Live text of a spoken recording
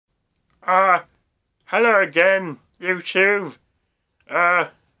Hello again, YouTube.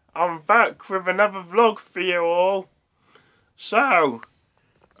 I'm back with another vlog for you all. So,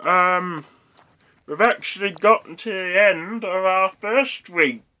 we've actually gotten to the end of our first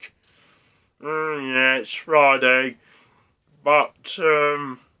week. Yeah, it's Friday, but,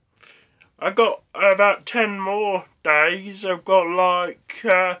 I got about 10 more days. I've got like,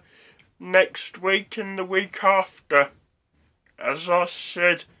 next week and the week after. As I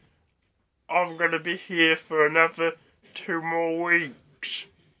said, I'm going to be here for another 2 more weeks.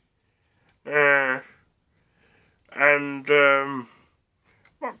 What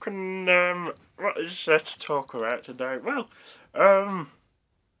is there to talk about today? Well,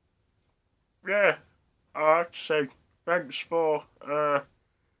 yeah, I'd say thanks for,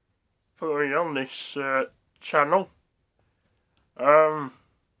 putting me on this, channel.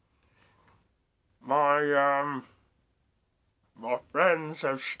 My friends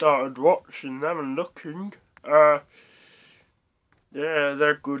have started watching them and looking. Yeah,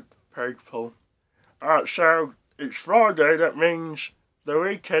 they're good people. So it's Friday, that means the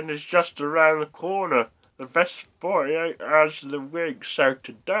weekend is just around the corner. The best 48 hours of the week. So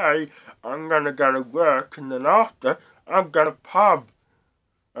today, I'm gonna go to work, and then after, I'm going to pub.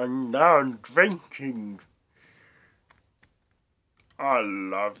 And now I'm drinking. I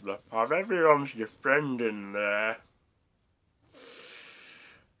love the pub. Everyone's your friend in there.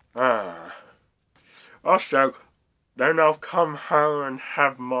 Also, then I'll come home and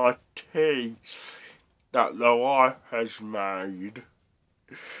have my tea that the wife has made.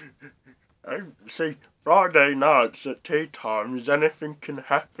 See, Friday nights at tea times, anything can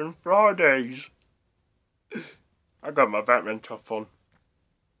happen Fridays. I got my Batman top on.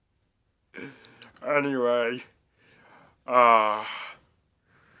 Anyway,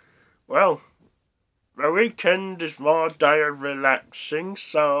 well, the weekend is my day of relaxing,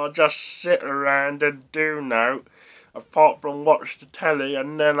 so I just sit around and do nothing, apart from watch the telly,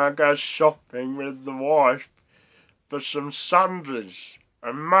 and then I go shopping with the wife for some Sundays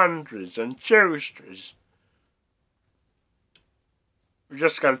and Mondays and Tuesdays. We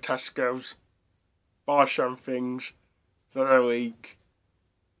just go to Tesco's, buy some things for the week.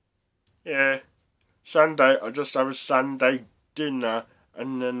 Yeah, Sunday I just have a Sunday dinner,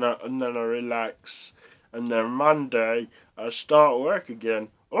 and then I relax. And then Monday, I start work again.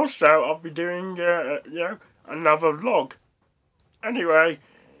 Also, I'll be doing, another vlog. Anyway,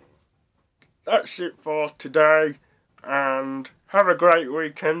 that's it for today. And have a great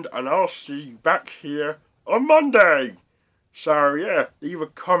weekend. And I'll see you back here on Monday. So, yeah, leave a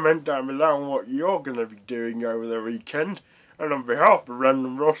comment down below on what you're going to be doing over the weekend. And on behalf of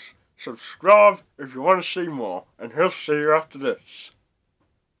Random Ross, subscribe if you want to see more. And he'll see you after this.